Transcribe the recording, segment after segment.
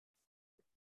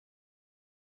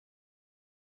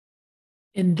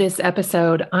In this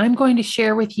episode, I'm going to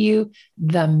share with you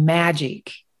the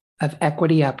magic of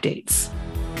equity updates.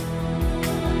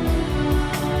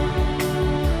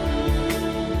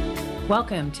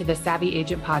 Welcome to the Savvy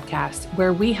Agent Podcast,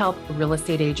 where we help real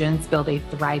estate agents build a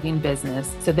thriving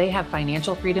business so they have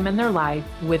financial freedom in their life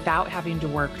without having to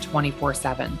work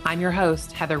 24/7. I'm your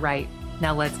host, Heather Wright.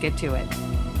 Now let's get to it.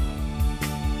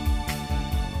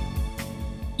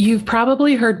 You've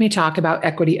probably heard me talk about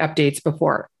equity updates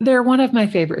before. They're one of my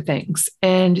favorite things.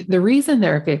 And the reason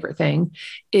they're a favorite thing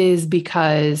is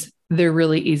because they're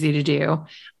really easy to do.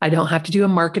 I don't have to do a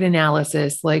market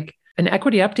analysis. Like an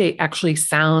equity update actually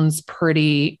sounds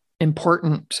pretty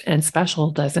important and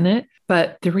special, doesn't it?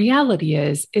 But the reality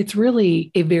is it's really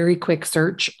a very quick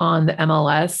search on the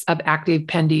MLS of active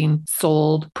pending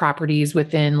sold properties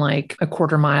within like a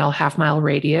quarter mile, half mile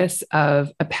radius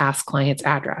of a past client's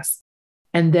address.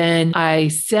 And then I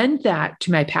send that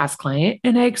to my past client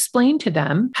and I explain to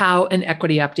them how an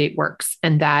equity update works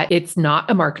and that it's not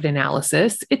a market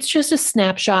analysis. It's just a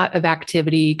snapshot of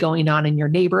activity going on in your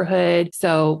neighborhood.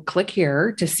 So click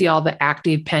here to see all the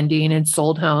active pending and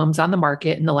sold homes on the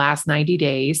market in the last 90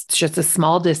 days. It's just a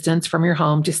small distance from your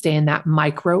home to stay in that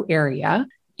micro area.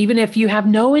 Even if you have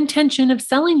no intention of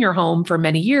selling your home for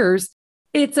many years,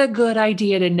 it's a good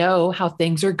idea to know how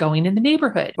things are going in the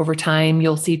neighborhood. Over time,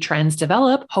 you'll see trends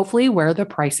develop, hopefully where the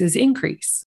prices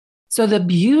increase. So the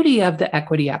beauty of the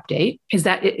equity update is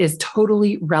that it is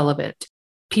totally relevant.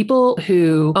 People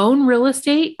who own real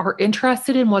estate are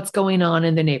interested in what's going on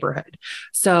in the neighborhood.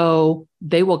 So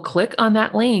they will click on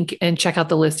that link and check out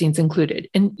the listings included.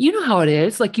 And you know how it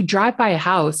is. Like you drive by a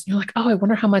house, you're like, oh, I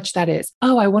wonder how much that is.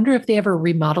 Oh, I wonder if they ever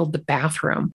remodeled the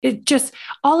bathroom. It just,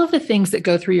 all of the things that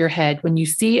go through your head when you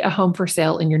see a home for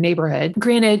sale in your neighborhood.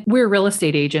 Granted, we're real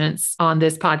estate agents on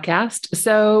this podcast.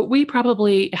 So we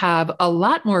probably have a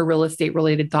lot more real estate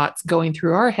related thoughts going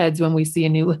through our heads when we see a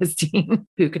new listing.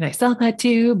 Who can I sell that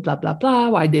to? Blah, blah, blah.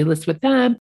 Why'd they list with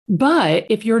them? But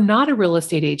if you're not a real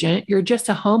estate agent, you're just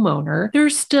a homeowner,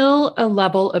 there's still a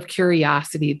level of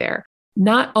curiosity there.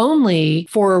 Not only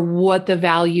for what the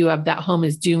value of that home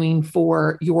is doing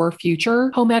for your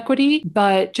future home equity,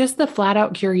 but just the flat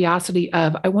out curiosity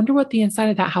of, I wonder what the inside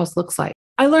of that house looks like.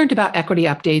 I learned about equity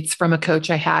updates from a coach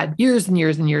I had years and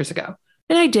years and years ago.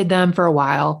 And I did them for a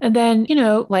while. And then,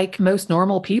 like most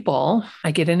normal people,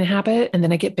 I get in a habit and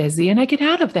then I get busy and I get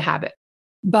out of the habit.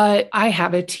 But I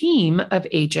have a team of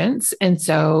agents. And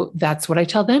so that's what I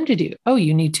tell them to do. Oh,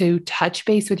 you need to touch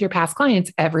base with your past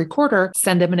clients every quarter,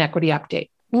 send them an equity update.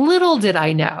 Little did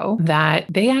I know that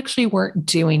they actually weren't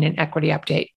doing an equity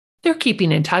update. They're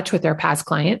keeping in touch with their past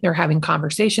client. They're having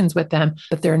conversations with them,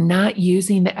 but they're not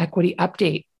using the equity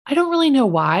update. I don't really know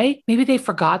why. Maybe they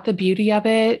forgot the beauty of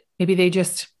it. Maybe they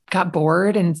just got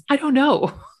bored and I don't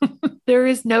know. There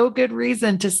is no good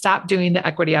reason to stop doing the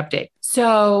equity update.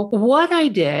 So what I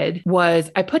did was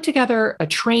I put together a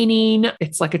training.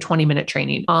 It's like a 20-minute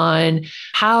training on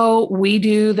how we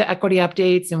do the equity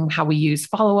updates and how we use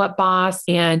Follow Up Boss.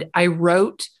 And I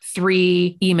wrote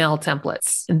 3 email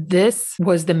templates. And this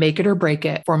was the make it or break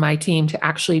it for my team to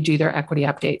actually do their equity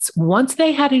updates. Once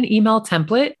they had an email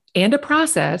template and a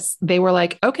process, they were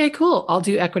like, okay, cool, I'll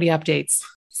do equity updates.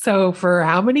 So for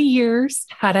how many years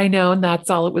had I known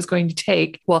that's all it was going to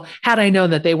take? Well, had I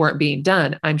known that they weren't being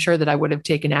done, I'm sure that I would have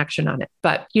taken action on it.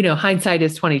 But, hindsight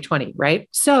is 2020, right?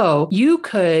 So you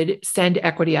could send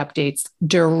equity updates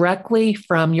directly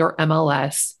from your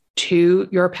MLS to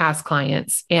your past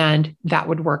clients, and that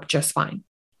would work just fine.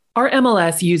 Our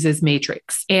MLS uses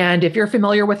Matrix. And if you're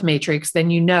familiar with Matrix,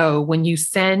 then you know when you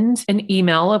send an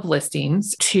email of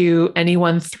listings to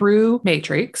anyone through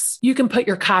Matrix, you can put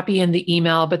your copy in the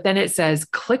email, but then it says,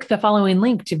 click the following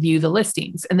link to view the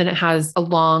listings. And then it has a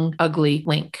long, ugly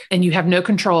link. And you have no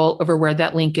control over where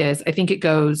that link is. I think it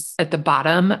goes at the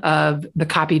bottom of the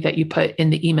copy that you put in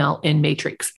the email in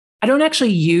Matrix. I don't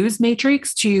actually use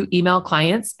Matrix to email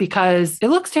clients because it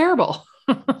looks terrible.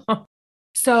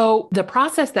 So the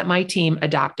process that my team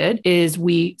adopted is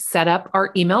we set up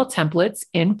our email templates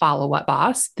in Follow Up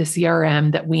Boss, the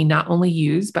CRM that we not only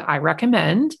use, but I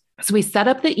recommend. So we set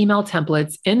up the email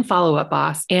templates in Follow Up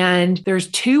Boss, and there's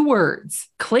 2 words,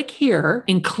 click here,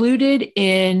 included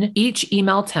in each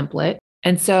email template.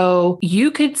 And so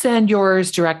you could send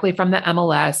yours directly from the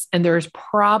MLS, and there's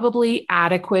probably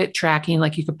adequate tracking.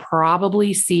 Like you could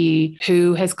probably see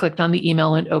who has clicked on the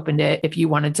email and opened it if you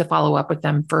wanted to follow up with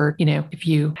them for, if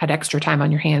you had extra time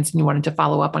on your hands and you wanted to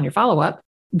follow up on your follow up.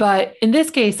 But in this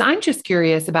case, I'm just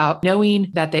curious about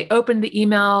knowing that they opened the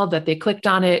email, that they clicked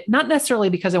on it, not necessarily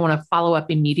because I want to follow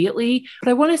up immediately, but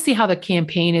I want to see how the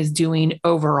campaign is doing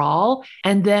overall.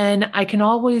 And then I can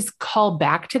always call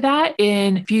back to that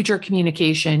in future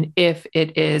communication if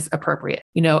it is appropriate.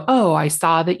 Oh, I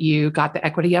saw that you got the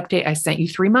equity update I sent you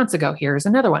 3 months ago. Here's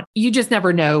another one. You just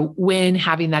never know when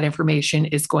having that information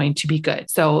is going to be good.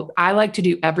 So I like to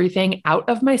do everything out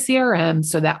of my CRM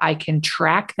so that I can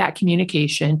track that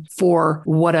communication for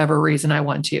whatever reason I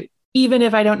want to. Even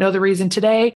if I don't know the reason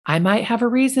today, I might have a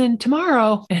reason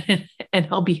tomorrow and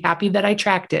I'll be happy that I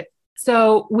tracked it.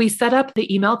 So we set up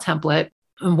the email template.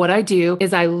 And what I do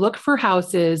is I look for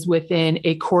houses within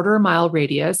a 1/4 mile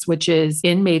radius, which is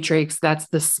in Matrix. That's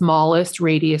the smallest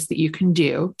radius that you can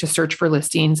do to search for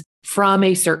listings from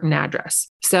a certain address.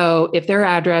 So if their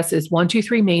address is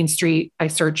 123 Main Street, I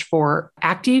search for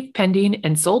active, pending,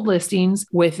 and sold listings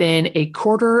within a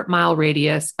 1/4 mile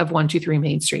radius of 123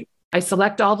 Main Street. I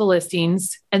select all the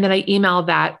listings and then I email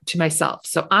that to myself.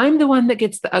 So I'm the one that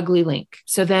gets the ugly link.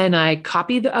 So then I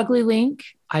copy the ugly link.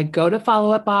 I go to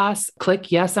Follow Up Boss, click,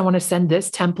 yes, I want to send this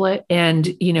template. And,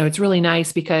 it's really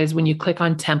nice because when you click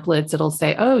on templates, it'll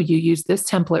say, oh, you used this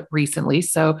template recently.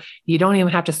 So you don't even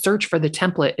have to search for the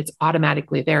template. It's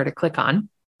automatically there to click on.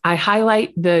 I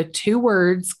highlight the 2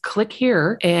 words, click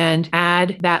here, and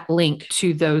add that link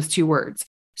to those 2 words.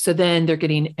 So then they're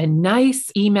getting a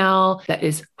nice email that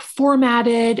is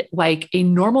formatted like a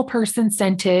normal person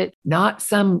sent it, not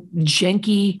some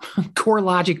janky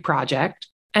CoreLogic project.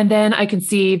 And then I can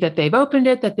see that they've opened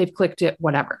it, that they've clicked it,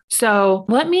 whatever. So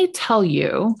let me tell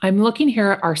you, I'm looking here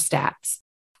at our stats.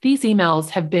 These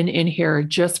emails have been in here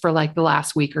just for like the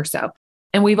last week or so.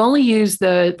 And we've only used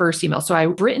the first email. So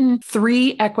I've written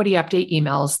 3 equity update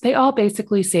emails. They all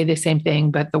basically say the same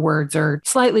thing, but the words are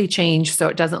slightly changed. So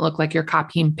it doesn't look like you're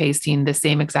copying and pasting the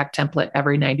same exact template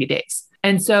every 90 days.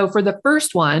 And so for the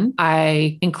first one,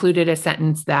 I included a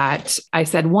sentence that I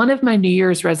said, one of my New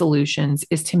Year's resolutions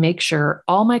is to make sure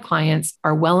all my clients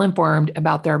are well informed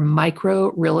about their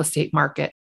micro real estate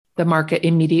market, the market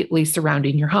immediately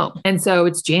surrounding your home. And so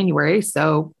it's January.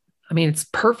 So it's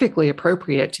perfectly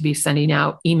appropriate to be sending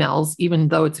out emails, even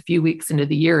though it's a few weeks into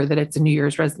the year that it's a New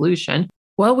Year's resolution.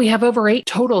 Well, we have over 8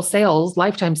 total sales,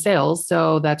 lifetime sales.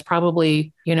 So that's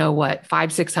probably,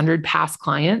 500-600 past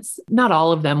clients. Not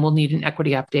all of them will need an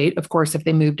equity update. Of course, if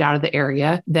they moved out of the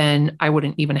area, then I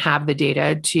wouldn't even have the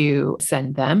data to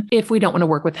send them. If we don't want to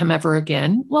work with them ever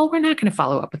again, well, we're not going to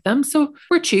follow up with them. So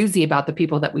we're choosy about the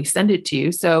people that we send it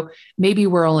to. So maybe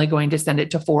we're only going to send it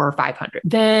to 400 or 500.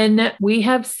 Then we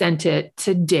have sent it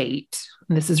to date.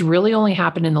 And this has really only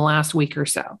happened in the last week or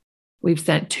so. We've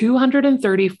sent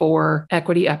 234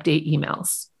 equity update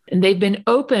emails, and they've been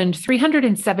opened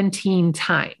 317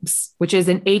 times, which is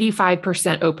an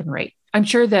 85% open rate. I'm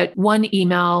sure that one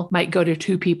email might go to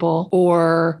 2 people,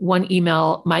 or one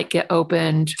email might get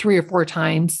opened 3 or 4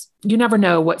 times. You never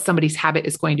know what somebody's habit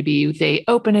is going to be. They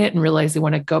open it and realize they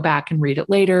want to go back and read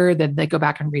it later. Then they go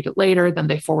back and read it later. Then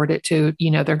they forward it to,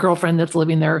 their girlfriend that's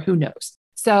living there. Who knows?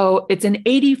 So it's an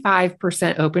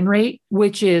 85% open rate,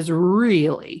 which is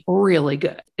really, really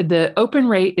good. The open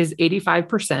rate is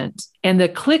 85% and the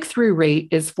click-through rate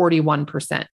is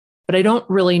 41%. But I don't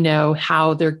really know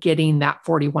how they're getting that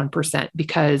 41%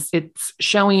 because it's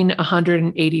showing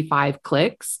 185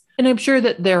 clicks. And I'm sure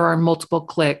that there are multiple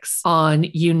clicks on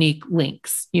unique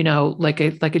links. Like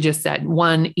I just said,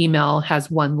 one email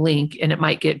has one link and it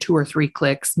might get 2 or 3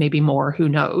 clicks, maybe more, who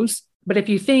knows? But if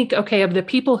you think, okay, of the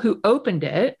people who opened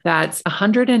it, that's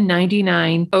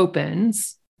 199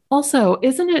 opens. Also,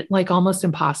 isn't it like almost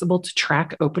impossible to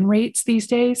track open rates these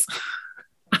days?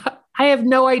 I have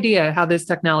no idea how this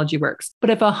technology works. But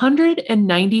if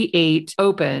 198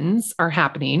 opens are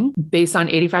happening based on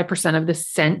 85% of the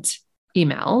sent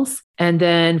emails, and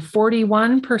then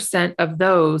 41% of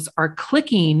those are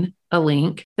clicking a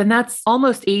link, then that's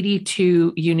almost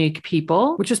 82 unique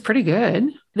people, which is pretty good.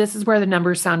 This is where the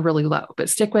numbers sound really low, but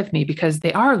stick with me because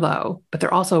they are low, but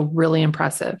they're also really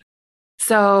impressive.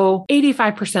 So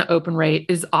 85% open rate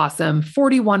is awesome.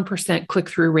 41%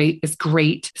 click-through rate is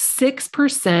great.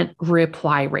 6%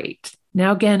 reply rate.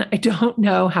 Now, again, I don't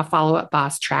know how Follow Up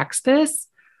Boss tracks this.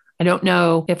 I don't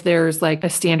know if there's like a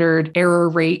standard error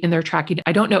rate in their tracking.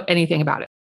 I don't know anything about it.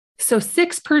 So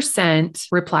 6%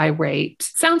 reply rate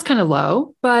sounds kind of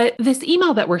low, but this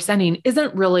email that we're sending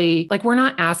isn't really like, we're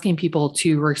not asking people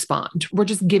to respond. We're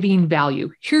just giving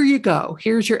value. Here you go.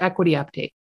 Here's your equity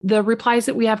update. The replies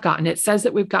that we have gotten, it says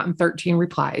that we've gotten 13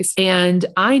 replies. And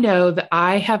I know that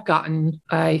I have gotten,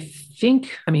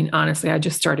 honestly, I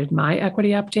just started my equity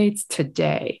updates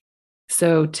today.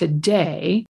 So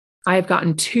today I've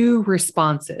gotten 2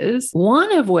 responses,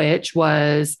 one of which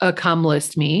was a come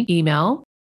list me email.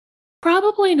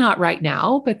 Probably not right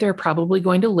now, but they're probably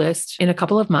going to list in a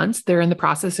couple of months. They're in the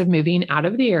process of moving out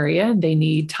of the area and they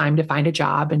need time to find a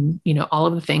job and, all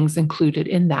of the things included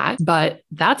in that. But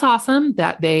that's awesome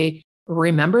that they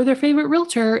remember their favorite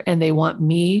realtor and they want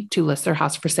me to list their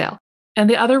house for sale. And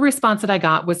the other response that I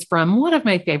got was from one of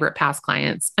my favorite past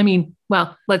clients.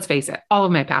 Well, let's face it, all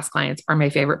of my past clients are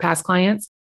my favorite past clients.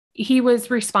 He was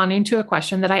responding to a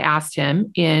question that I asked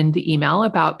him in the email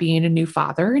about being a new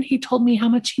father. And he told me how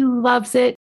much he loves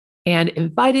it and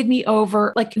invited me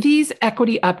over. Like, these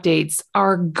equity updates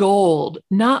are gold,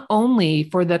 not only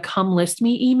for the come list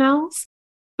me emails,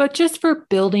 but just for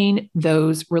building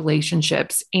those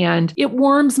relationships. And it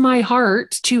warms my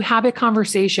heart to have a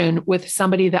conversation with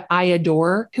somebody that I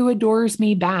adore who adores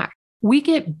me back. We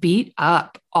get beat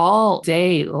up all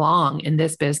day long in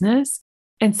this business.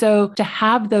 And so to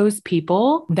have those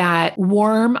people that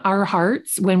warm our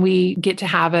hearts when we get to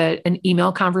have an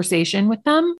email conversation with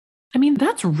them,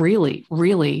 that's really,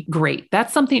 really great.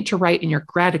 That's something to write in your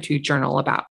gratitude journal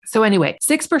about. So anyway,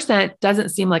 6% doesn't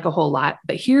seem like a whole lot,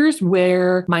 but here's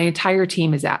where my entire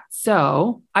team is at.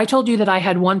 So I told you that I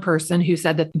had one person who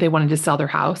said that they wanted to sell their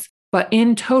house. But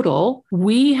in total,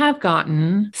 we have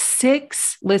gotten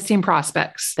 6 listing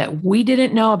prospects that we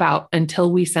didn't know about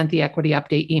until we sent the equity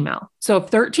update email. So if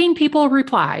 13 people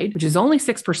replied, which is only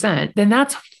 6%, then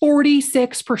that's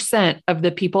 46% of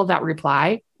the people that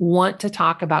reply want to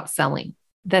talk about selling.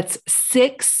 That's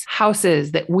 6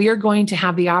 houses that we are going to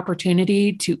have the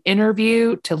opportunity to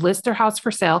interview, to list their house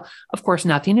for sale. Of course,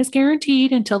 nothing is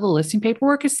guaranteed until the listing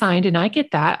paperwork is signed. And I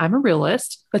get that. I'm a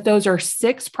realist. But those are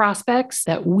 6 prospects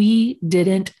that we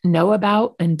didn't know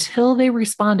about until they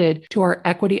responded to our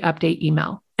equity update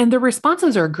email. And the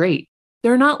responses are great.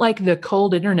 They're not like the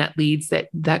cold internet leads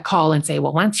that call and say,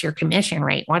 well, what's your commission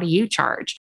rate? What do you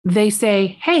charge? They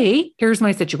say, hey, here's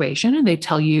my situation. And they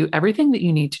tell you everything that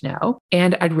you need to know.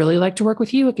 And I'd really like to work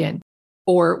with you again.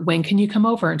 Or when can you come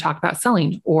over and talk about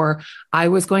selling? Or I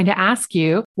was going to ask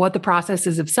you what the process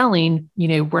is of selling.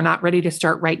 We're not ready to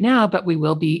start right now, but we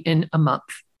will be in a month.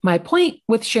 My point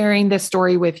with sharing this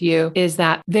story with you is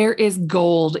that there is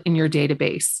gold in your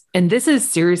database. And this is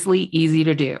seriously easy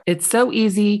to do. It's so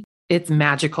easy. It's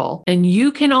magical. And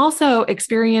you can also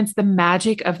experience the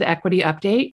magic of the equity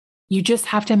update. You just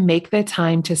have to make the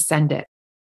time to send it.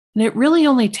 And it really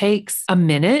only takes a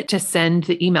minute to send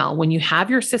the email. When you have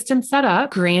your system set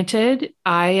up, granted,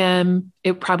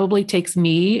 it probably takes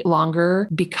me longer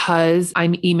because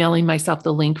I'm emailing myself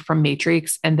the link from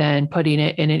Matrix and then putting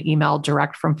it in an email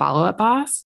direct from Follow Up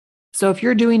Boss. So if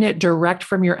you're doing it direct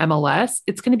from your MLS,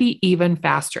 it's going to be even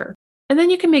faster. And then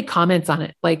you can make comments on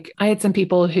it. Like, I had some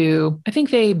people who, I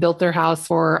think they built their house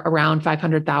for around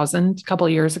 $500,000 a couple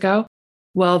of years ago.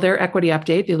 Well, their equity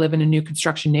update, they live in a new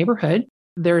construction neighborhood.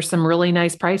 There's some really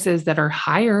nice prices that are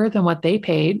higher than what they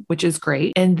paid, which is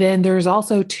great. And then there's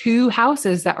also 2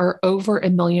 houses that are over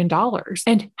 $1 million.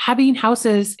 And having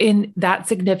houses in that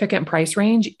significant price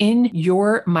range in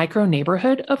your micro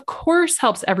neighborhood, of course,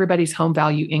 helps everybody's home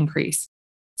value increase.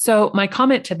 So my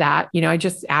comment to that, I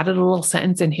just added a little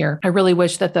sentence in here. I really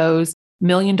wish that those $1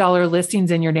 million listings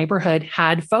in your neighborhood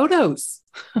had photos.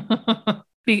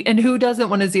 And who doesn't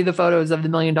want to see the photos of the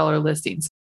 $1 million listings?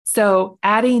 So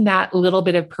adding that little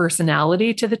bit of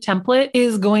personality to the template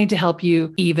is going to help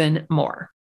you even more.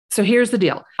 So here's the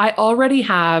deal. I already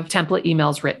have template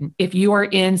emails written. If you are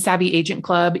in Savvy Agent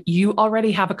Club, you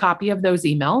already have a copy of those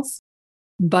emails.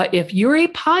 But if you're a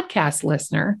podcast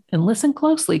listener, and listen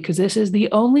closely, because this is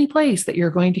the only place that you're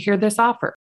going to hear this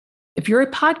offer. If you're a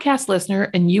podcast listener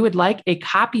and you would like a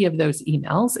copy of those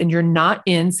emails and you're not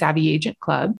in Savvy Agent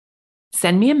Club,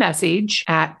 send me a message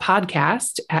at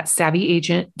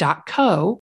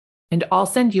podcast@savvyagent.co, and I'll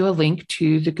send you a link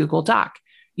to the Google Doc.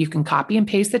 You can copy and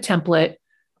paste the template.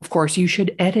 Of course, you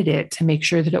should edit it to make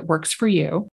sure that it works for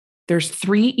you. There's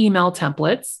 3 email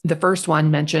templates. The first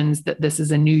one mentions that this is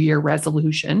a New Year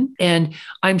resolution, and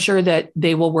I'm sure that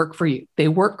they will work for you. They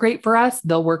work great for us.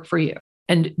 They'll work for you.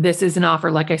 And this is an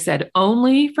offer, like I said,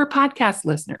 only for podcast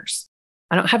listeners.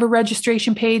 I don't have a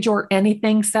registration page or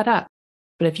anything set up.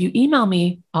 But if you email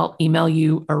me, I'll email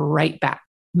you right back.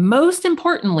 Most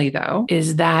importantly, though,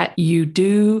 is that you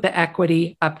do the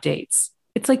equity updates.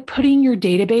 It's like putting your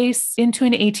database into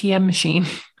an ATM machine.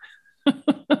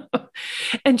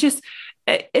 And just,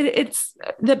 it's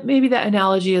that maybe that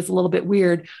analogy is a little bit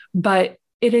weird, but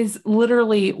it is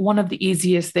literally one of the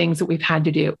easiest things that we've had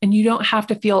to do. And you don't have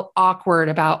to feel awkward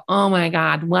about, oh my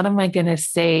God, what am I going to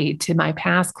say to my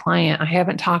past client? I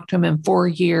haven't talked to him in 4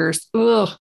 years. Ugh.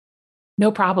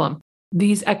 No problem.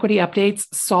 These equity updates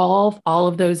solve all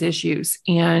of those issues,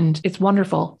 and it's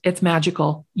wonderful. It's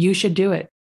magical. You should do it.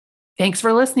 Thanks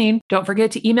for listening. Don't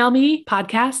forget to email me,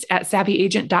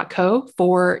 podcast@savvyagent.co,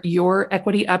 for your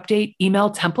equity update email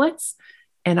templates,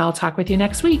 and I'll talk with you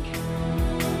next week.